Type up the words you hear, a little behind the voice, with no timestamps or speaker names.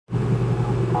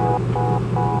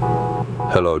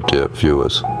Hello dear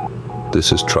viewers,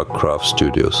 this is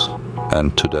TruckCraftStudios,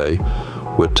 and today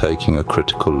we're taking a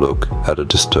critical look at a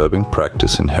disturbing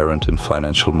practice inherent in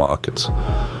financial markets,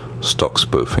 stock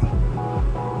spoofing.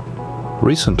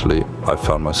 Recently, I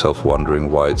found myself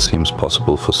wondering why it seems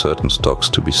possible for certain stocks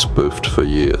to be spoofed for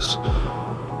years.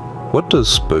 What does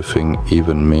spoofing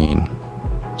even mean?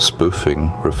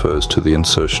 Spoofing refers to the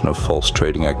insertion of false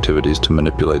trading activities to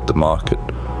manipulate the market.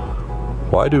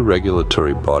 Why do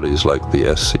regulatory bodies like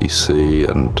the SEC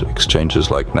and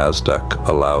exchanges like NASDAQ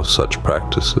allow such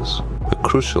practices? A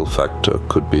crucial factor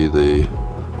could be the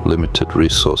limited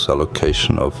resource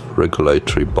allocation of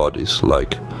regulatory bodies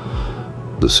like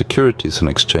the Securities and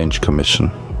Exchange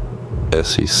Commission,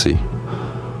 SEC.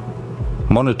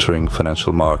 Monitoring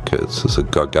financial markets is a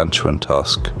gargantuan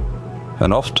task,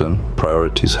 and often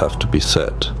priorities have to be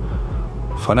set.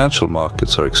 Financial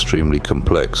markets are extremely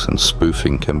complex, and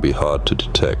spoofing can be hard to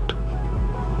detect.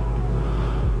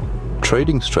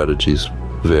 Trading strategies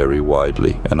vary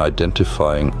widely, and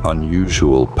identifying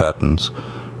unusual patterns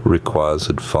requires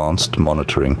advanced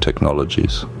monitoring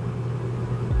technologies.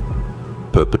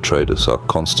 Perpetrators are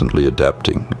constantly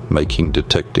adapting, making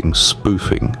detecting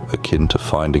spoofing akin to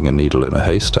finding a needle in a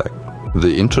haystack.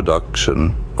 The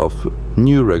introduction of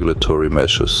new regulatory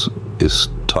measures is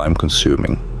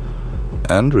time-consuming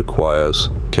and requires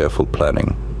careful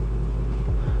planning.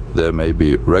 There may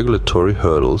be regulatory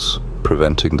hurdles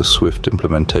preventing the swift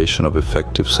implementation of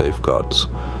effective safeguards.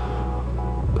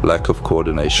 Lack of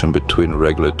coordination between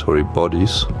regulatory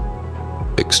bodies,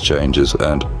 exchanges,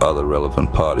 and other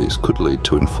relevant parties could lead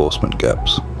to enforcement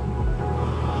gaps.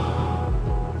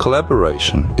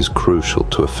 Collaboration is crucial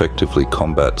to effectively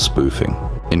combat spoofing.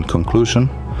 In conclusion,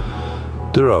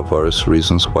 there are various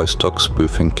reasons why stock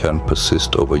spoofing can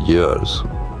persist over years.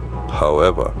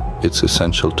 However, it's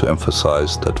essential to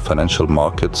emphasize that financial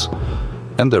markets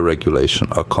and their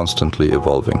regulation are constantly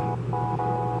evolving.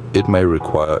 It may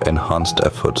require enhanced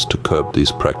efforts to curb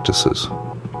these practices.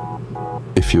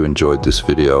 If you enjoyed this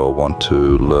video or want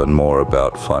to learn more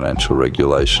about financial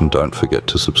regulation, don't forget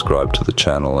to subscribe to the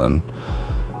channel and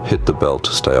hit the bell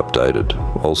to stay updated.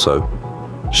 Also,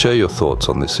 share your thoughts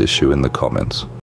on this issue in the comments.